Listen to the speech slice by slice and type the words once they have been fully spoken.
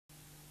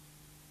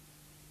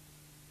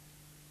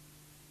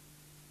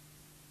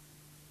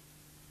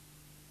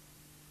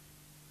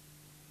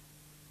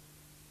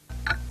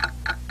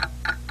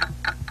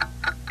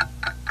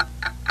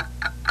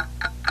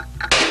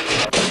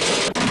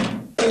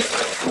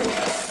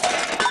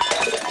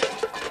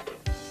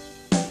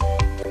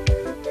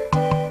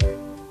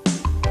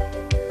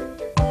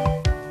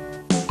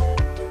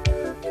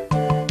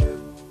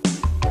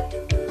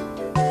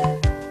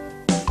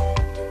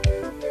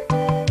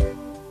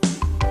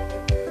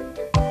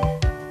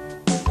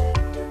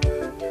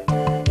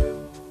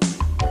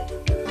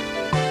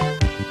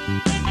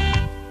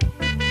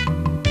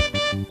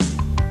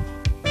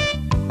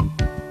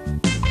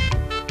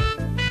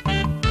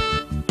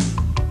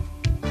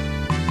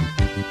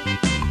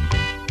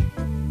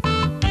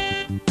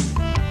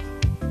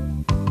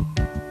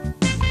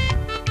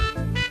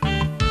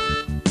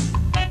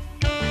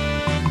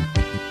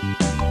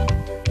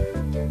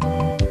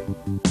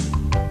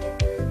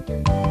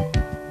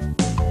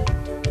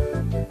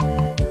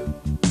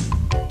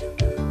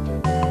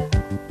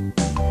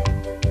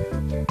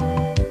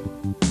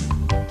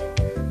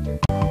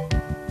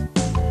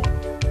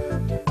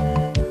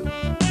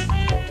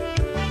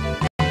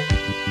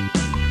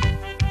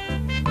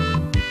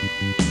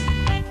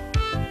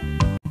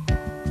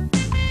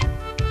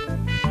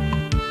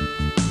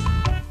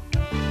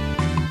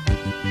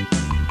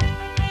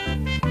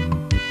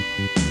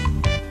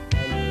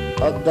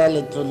other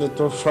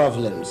little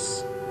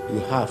problems you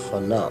have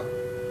for now,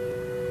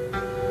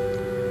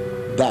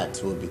 that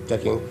will be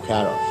taken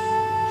care of.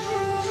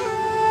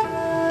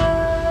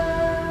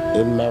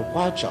 In my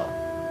culture,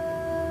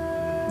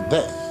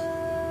 death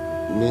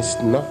means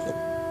nothing.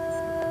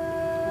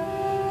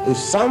 If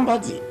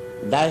somebody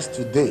dies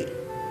today,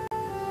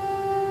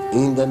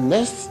 in the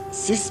next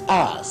 6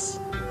 hours,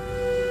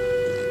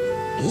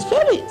 he's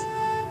buried.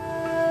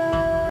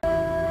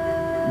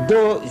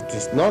 Though it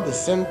is not the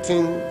same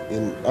thing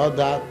in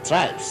other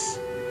tribes.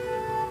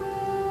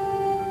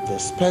 They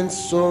spend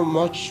so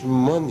much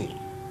money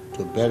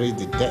to bury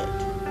the dead.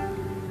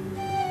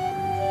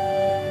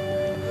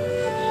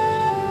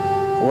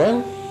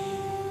 Well,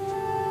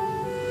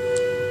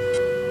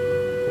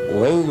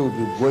 when you'll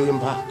be going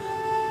back,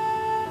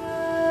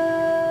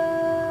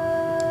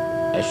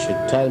 I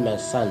should tell my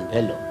son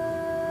Bello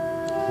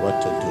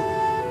what to do.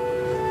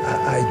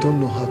 I don't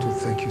know how to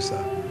thank you,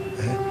 sir.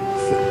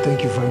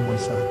 Thank you very much,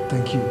 sir.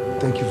 Thank you.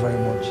 Thank you very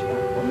much.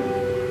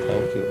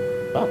 Thank you.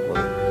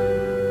 Backward.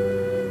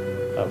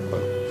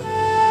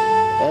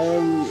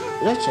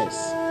 Richards,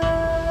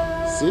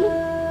 see?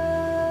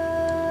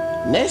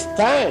 Next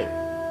time,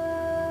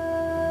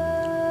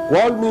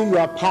 call me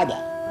your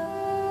father.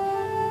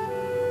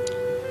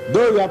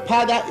 Though your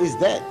father is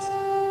dead,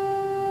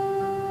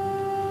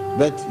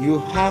 but you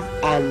have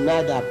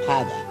another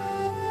father,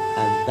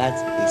 and that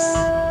is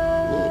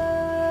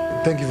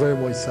me. Thank you very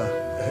much, sir.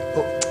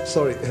 Oh,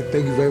 sorry.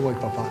 Thank you very much,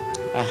 Papa.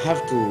 I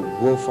have to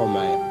go for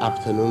my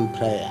afternoon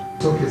prayer.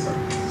 It's okay, sir.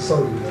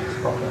 Sorry,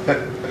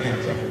 Papa.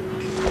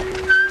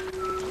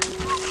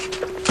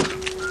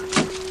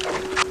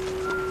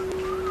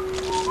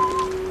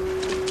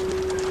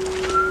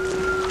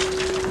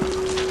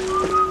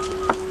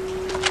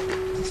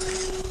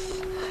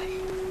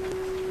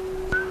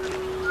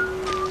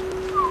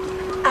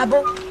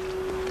 Abo,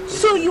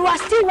 so you are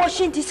still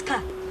washing this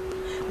car?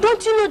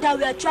 Don't you know that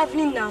we are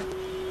traveling now?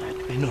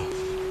 I know.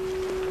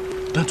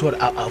 Don't worry,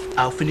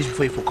 I'll finish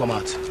before you come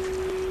out.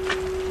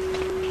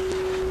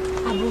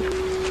 Abo.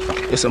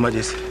 Yes, Your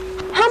Majesty.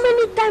 How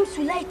many times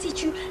will I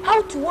teach you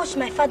how to wash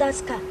my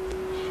father's car?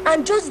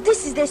 And just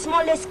this is the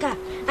smallest car,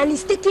 and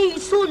it's taking you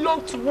so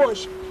long to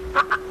wash.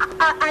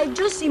 I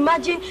just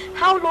imagine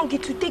how long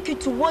it will take you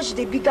to wash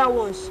the bigger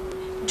ones.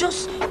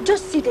 Just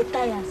see the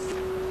tires.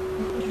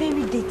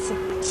 Very dirty.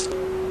 It's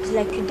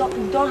like you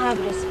don't have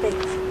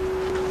respect.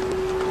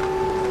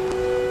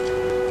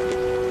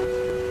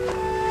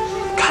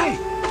 Kai,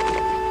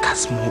 that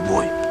small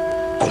boy,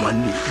 come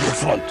and leave the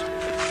front.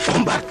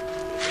 Come back.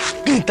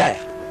 Get tire.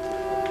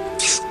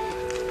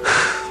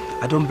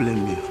 I don't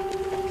blame you.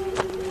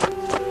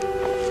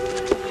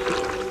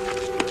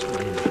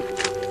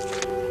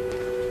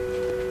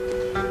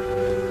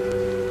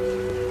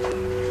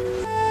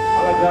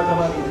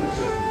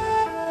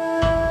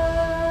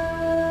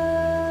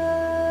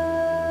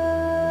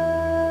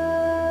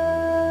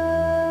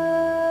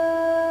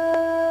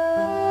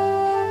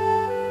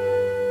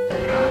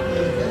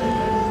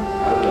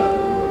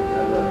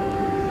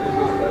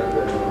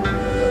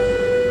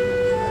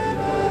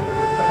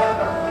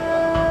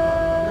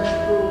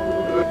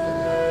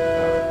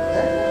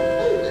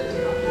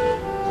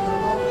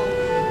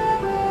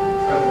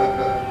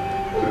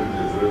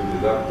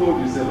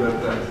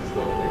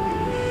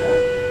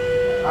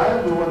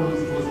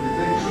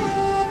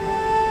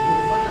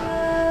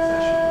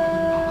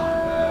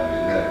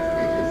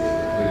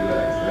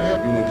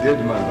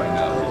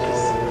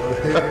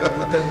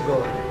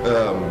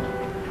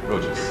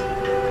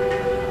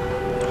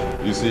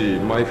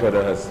 My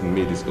father has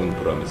made his own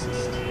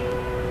promises.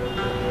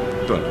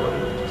 Don't worry,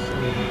 Rogers.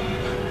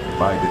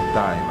 By the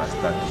time I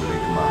start to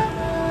make mine,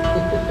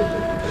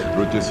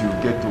 Rogers, you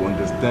get to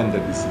understand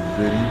that it's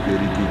very,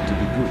 very good to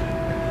be good.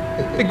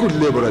 A good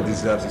laborer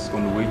deserves his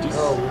own wages.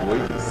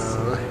 Wages.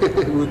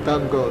 We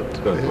thank God.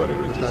 Don't worry,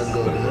 Rogers. Thank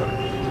God. Don't worry.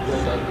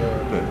 Thank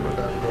God. Don't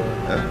worry.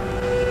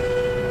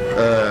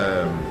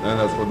 And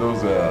as for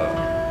those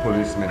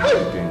policemen who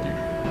detained you,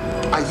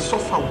 I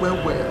suffer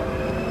well.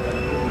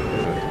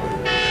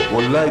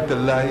 Wallahi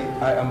tallahi,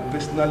 I am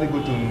personally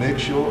going to make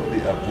sure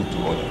they are put to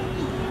order.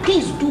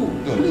 Please do,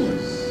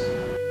 please.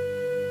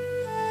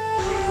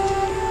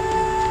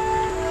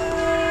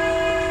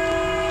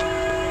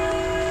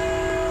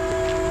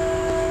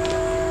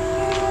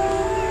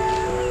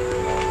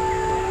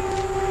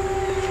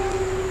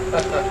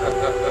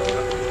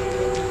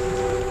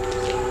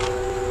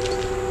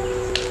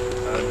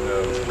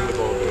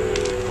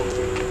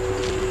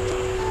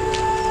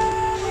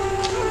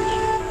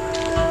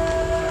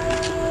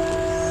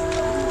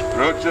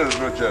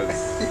 Rochers.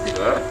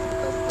 Huh?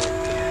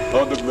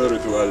 All the glory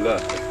to Allah.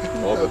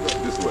 All the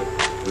this way.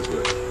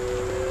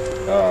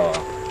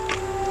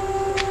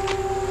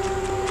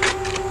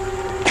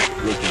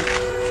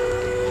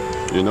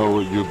 Rochers, you know,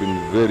 you've been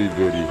very,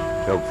 very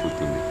helpful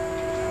to me.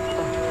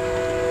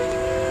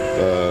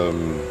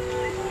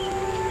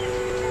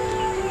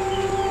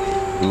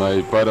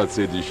 My father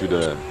said you should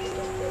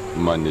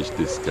manage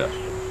this car.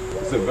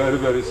 It's a very,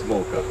 very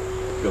small car.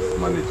 Just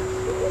manage it.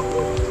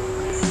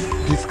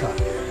 This car?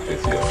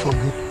 Yes, yes. For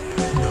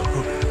me?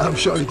 I'm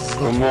sure it's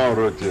not. Come on,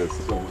 Rogers.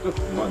 Just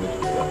manage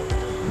with that.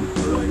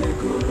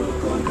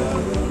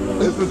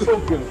 This is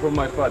something from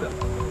my father.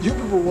 You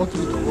people want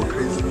me to go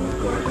crazy.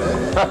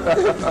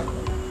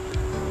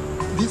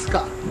 This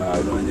car.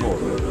 I don't know.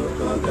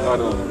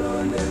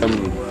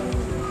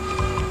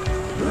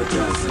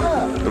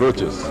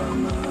 Rogers.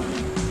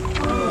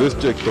 This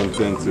check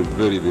contains a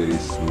very, very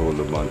small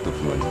amount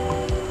of money.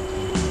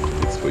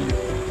 It's for you.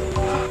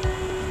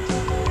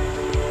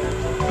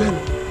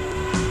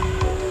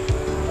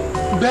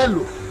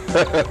 Bello.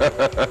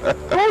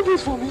 All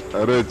this for me?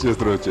 Roches.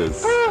 No,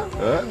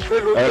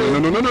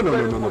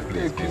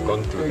 please,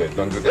 don't do that.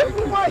 Don't do that.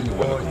 Why?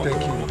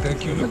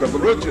 Thank you. Look at the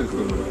Roches.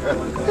 No.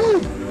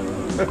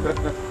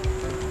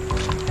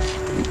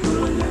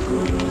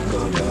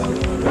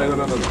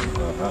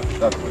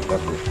 That's way.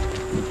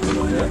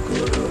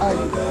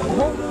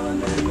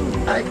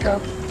 I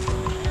can't.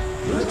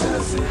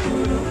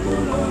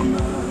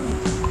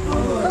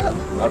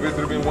 Have you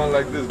been one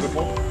like this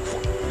before?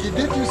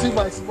 Did you see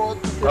my small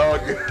ticket?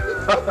 Okay.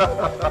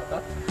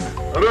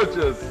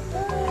 Roches.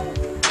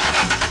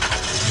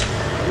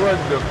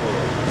 Wonderful.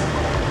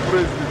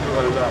 Praise be to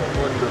Allah.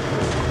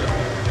 Wonderful.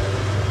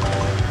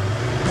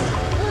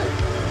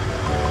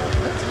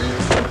 That's me.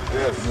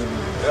 Yes.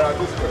 Yeah,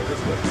 this way.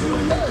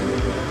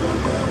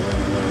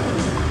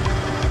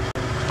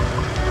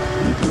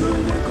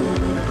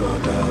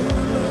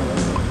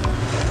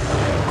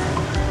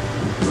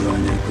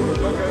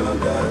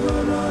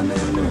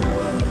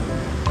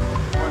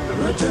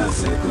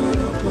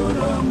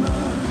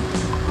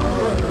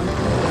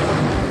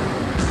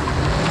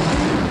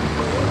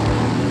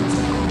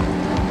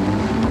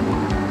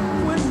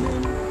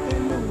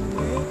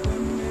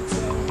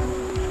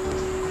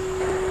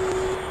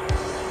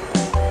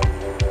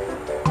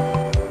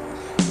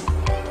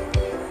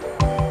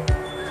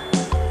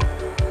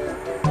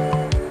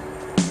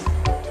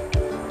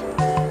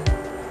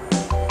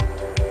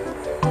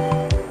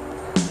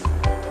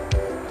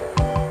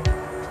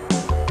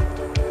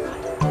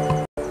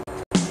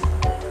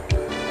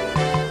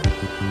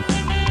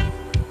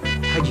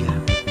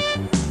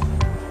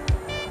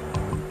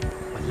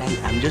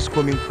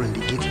 Coming from the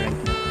gate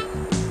right now.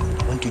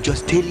 I want to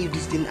just tell you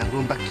this thing and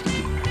going back to the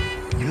gate.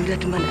 You know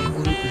that man I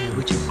call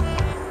Roches?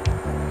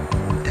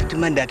 That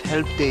man that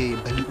helped the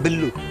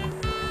Bello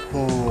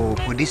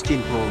for this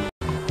thing, for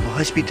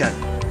hospital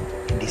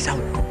in the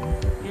south.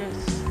 Yes.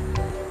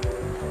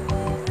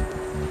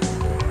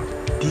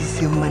 This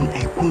same man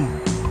I come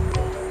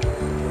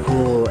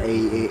for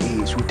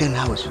a Sultan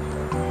house.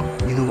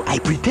 You know, I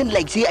pretend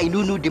like say I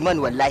don't know the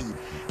man wallahi.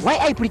 Why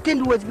I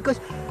pretend was because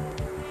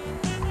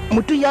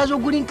mutu ya zo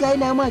gurin kai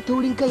na ma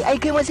taurin kai ai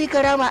kai ma sai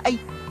karama ai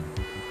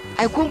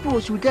I come for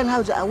Sultan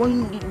house. I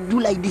want to do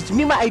like this.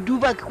 Me ma I do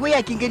back. Where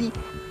I can get it?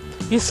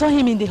 You saw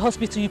him in the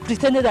hospital. You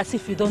pretended as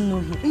if you don't know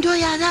him. Ndo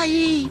ya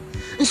dai.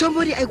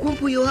 Somebody I come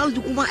for your house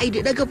kuma I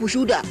daga for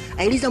shoulder.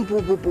 I listen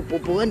for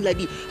one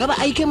lady. Haba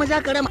ai kai ma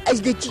za karama as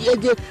the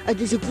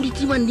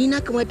security man ni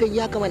na kamata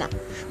ya kamana.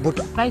 But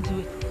by the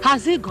way,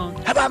 has he gone?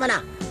 Haba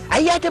mana.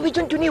 Ai ya tafi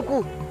tuntuni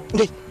ku.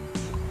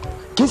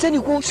 Kin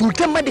sani ko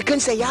Sultan ma da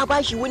kansa ya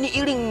bashi wani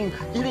irin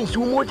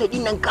su mota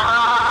din nan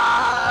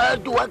ka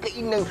to haka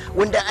nan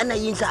wanda ana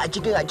yin sa a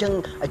cikin a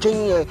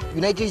can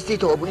United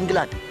States of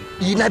England.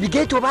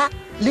 Navigator ba?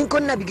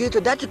 Lincoln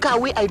Navigator. That car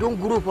way I don't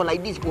grow for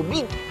like this for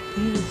big.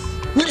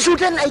 Yes.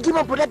 Sultan I give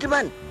up for that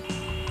man.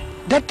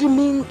 That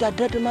means that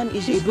man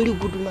is a very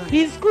good man.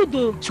 He's good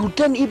though.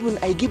 Sultan even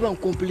I give him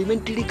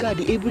complimentary card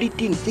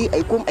everything. Say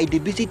I come I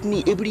visit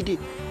me every day.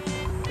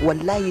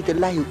 Wallahi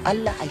tallahi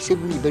Allah I save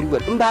me very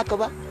well. Ba haka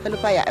ba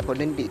hellfire I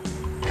found it.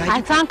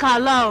 I thank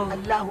Allah.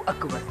 Allahu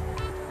Akbar.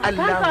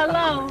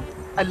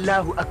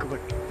 Allahu Akbar.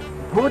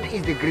 God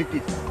is the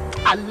greatest.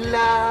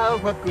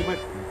 Allahu Akbar.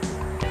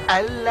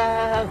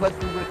 Allahu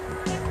Akbar.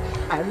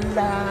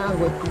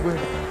 Allahu Akbar.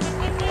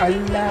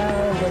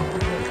 Allahu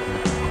Akbar.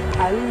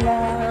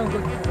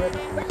 Allahu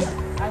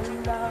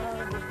Akbar.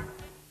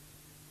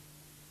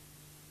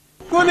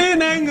 Kuni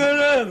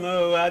nengere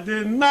no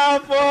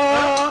adinafo.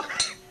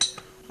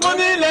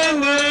 Kuni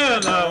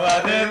nengere no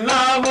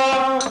adinafo.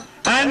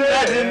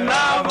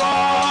 Andadinafo.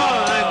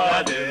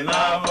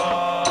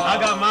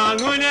 Agama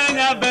ngunya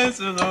nya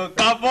bensu no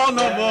kapo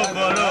no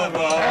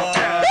bogologo.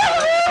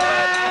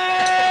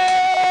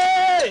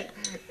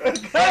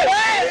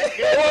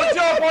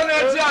 Ojo pone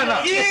tiana.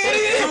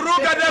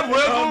 Suruga de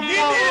buego.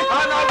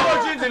 Ana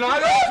bochi dina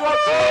alo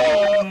swako.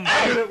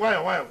 Why?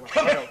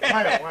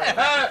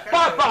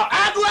 Papa,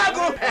 agu.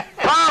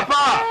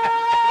 Papa.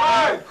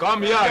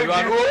 Come here, you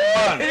are an old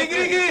man.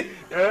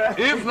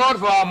 If not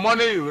for our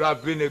money, you would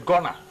have been a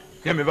gunner.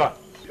 Give me back.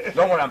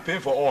 Don't worry, I'm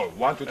paying for all.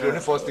 1 to 3, only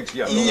 4 sticks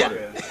here. Yeah.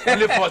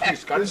 Only 4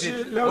 sticks. Can you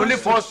see? Only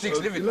 4 sticks.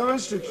 Leave it. 11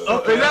 sticks.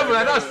 Oh, 11,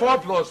 and that's 4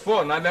 plus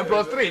 4, and then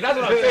plus 3. That's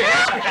what I'm saying.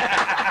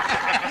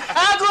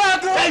 Agu.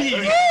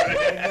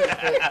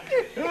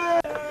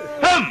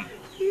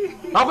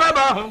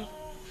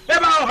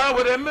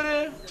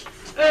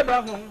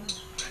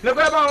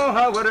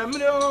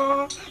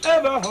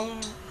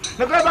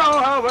 The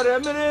driver over a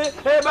minute,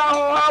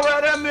 about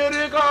over a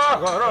minute,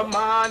 or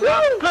man.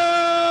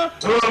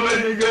 Oh,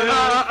 many good,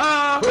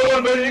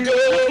 oh, many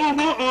good,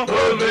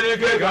 oh, many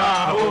good,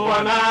 oh,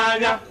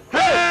 banana.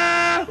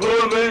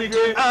 Oh, many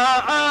good,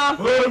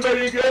 oh,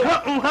 many good,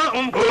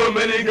 oh,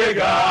 many good,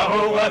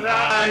 oh,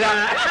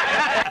 banana.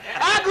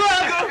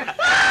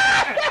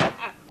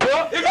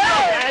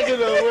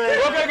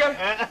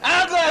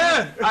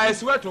 I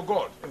swear to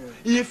God,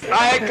 if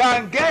I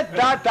can get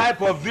that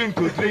type of drink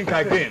to drink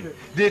again,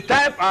 the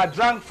type I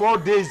drank 4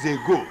 days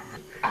ago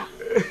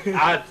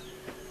at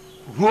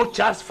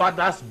Rocha's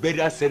father's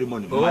burial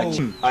ceremony,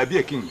 I'll be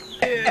a king.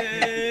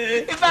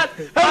 In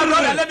fact,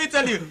 brother, let me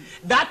tell you,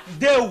 that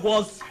day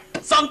was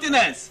something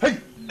else. Hey.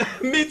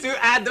 Me too,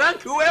 I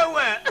drank well.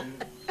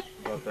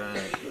 But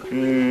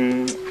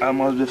I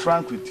must be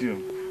frank with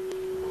you.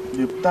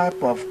 The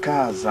type of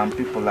cars and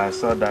people I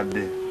saw that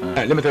day.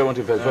 Let me tell you one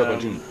thing first before I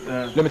continue.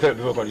 Let me tell you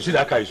before I continue. You see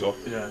that car you saw?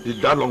 Yeah.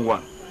 That long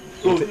one.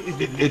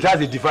 It has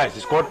a device.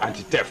 It's called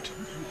anti-theft.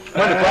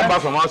 When they come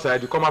back from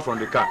outside, they come out from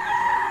the car.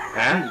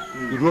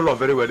 You roll off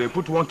very well. They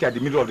put one key at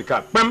the middle of the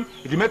car. Bam!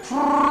 It make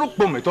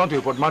boom. It turn to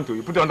a portmanteau.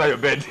 You put it under your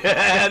bed.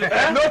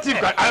 No thief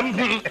can.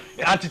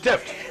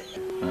 Anti-theft.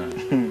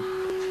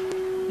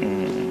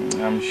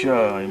 I'm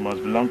sure it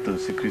must belong to a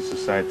secret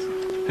society.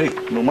 Hey,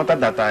 no matter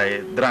that I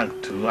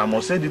drank too, I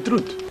must say the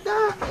truth.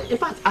 In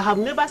fact, I have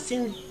never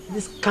seen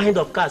this kind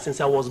of car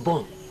since I was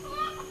born.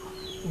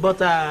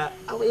 But let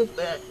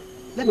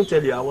me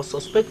tell you, I was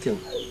suspecting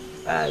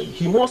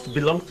he must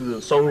belong to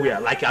somewhere,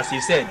 like as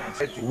you said.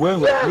 When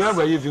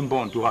were you even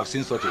born to have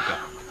seen such a car?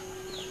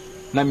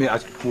 Let me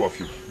ask two of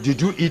you.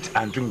 Did you eat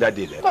and drink that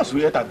day? Of course,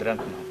 we ate and drank.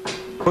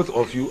 Both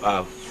of you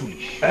are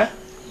foolish.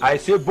 I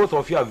say both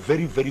of you are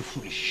very, very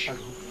foolish.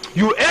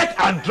 You ate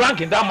and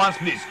drank in that man's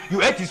place.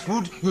 You ate his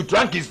food, you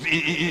drank his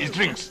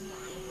drinks.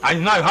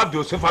 And now you have the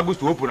esophagus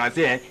to open and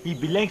say, he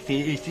belongs to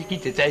a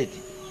secret society.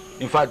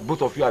 In fact,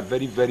 both of you are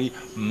very, very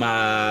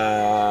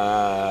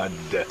mad.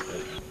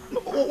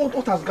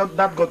 What has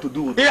that got to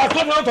do with it? It has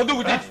got a lot to do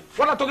with it.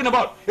 What I'm talking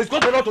about, it's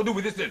got a lot to do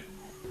with this thing.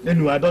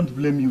 Anyway, I don't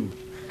blame you.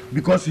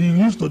 Because he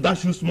used to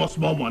dash you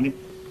small money.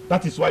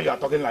 That is why you are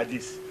talking like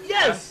this.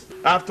 Yes.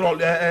 After all,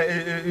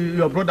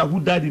 your brother who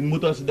died in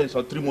motor accident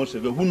 3 months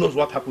ago, who knows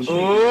what happened to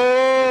him?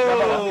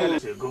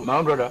 Oh! My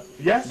own brother?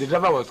 Yes. The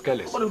driver was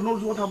careless. Nobody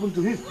knows what happened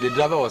to him. The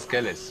driver was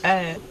careless.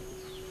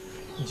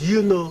 Do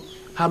you know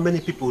how many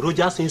people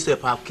Rogers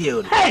himself have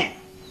killed? Hey!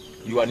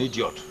 You are an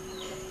idiot.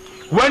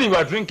 When you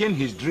were drinking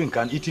his drink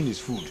and eating his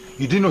food,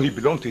 you didn't know he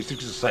belonged to a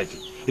secret society.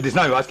 It is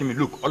now you're asking me,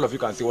 look, all of you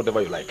can say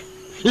whatever you like.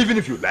 Even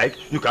if you like,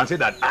 you can say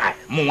that,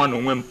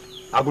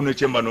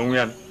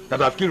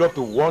 that I've killed up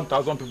to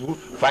 1,000 people,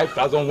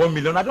 5,000, 1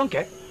 million, I don't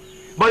care.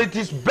 But it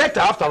is better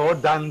after all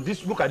than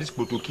this, look at this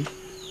Kotoki,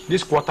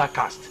 this quarter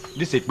caste,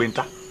 this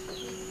Ekbenta.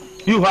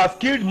 You have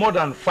killed more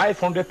than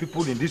 500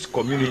 people in this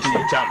community,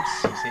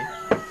 champs.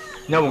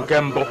 Now,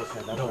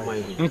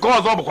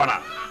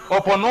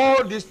 upon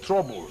all these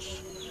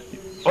troubles,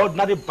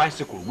 ordinary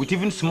bicycle with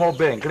even small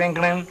bell,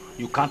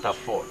 you can't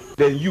afford.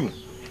 Then you,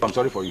 I'm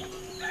sorry for you.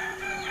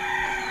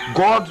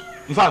 God,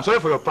 in fact, I'm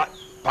sorry for your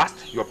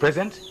past, your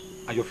present,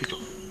 and your future.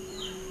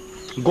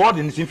 God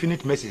in his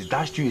infinite mercy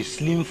dashed you a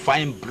slim,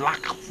 fine,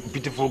 black,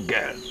 beautiful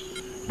girl.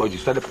 But you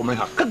started following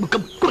her. Come,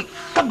 because of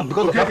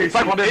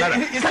 500 naira.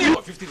 Is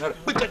it 15 naira?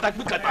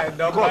 Look at that.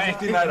 God,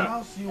 15 naira.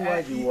 Now see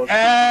why he was. All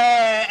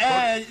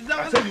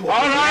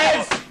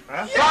right.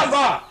 Huh?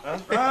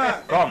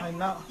 Come.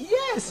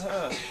 Yes.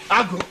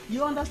 Ago.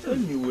 You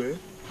understand? Anyway.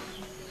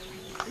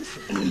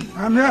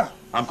 I'm here.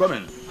 I'm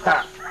coming.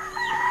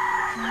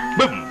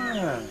 Boom.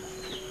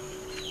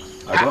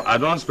 I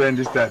don't spend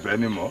this type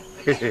anymore.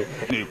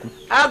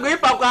 Aki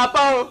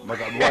Paw-Paw. But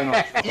why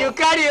not? You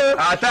carry you.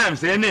 At times,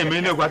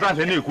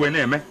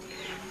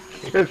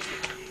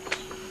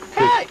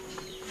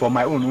 for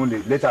my own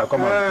only. Later I'll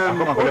come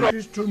and collect.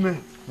 These 2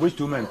 men. Which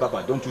 2 men,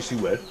 Papa? Don't you see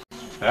well?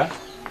 Huh?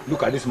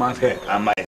 Look at this man's hair and my